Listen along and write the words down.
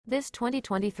This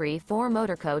 2023 Thor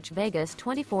Motor Coach Vegas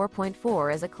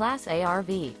 24.4 is a Class A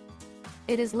RV.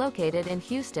 It is located in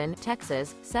Houston,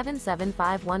 Texas,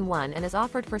 77511 and is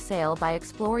offered for sale by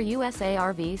ExploreUSA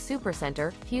RV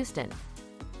Supercenter, Houston.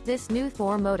 This new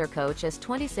Thor Motor Coach is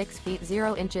 26 feet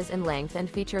 0 inches in length and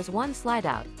features one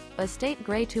Slideout, a State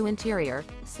Gray 2 interior,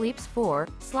 sleeps 4,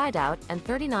 Slideout, and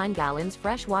 39 gallons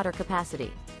fresh water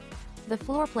capacity. The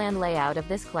floor plan layout of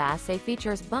this Class A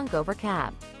features Bunk Over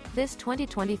Cab. This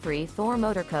 2023 Thor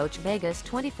Motor Coach Vegas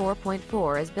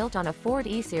 24.4 is built on a Ford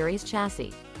E-Series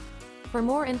chassis. For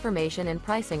more information and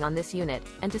pricing on this unit,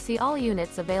 and to see all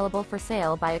units available for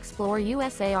sale by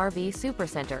ExploreUSA RV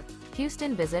Supercenter,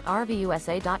 Houston, visit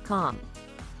RVUSA.com.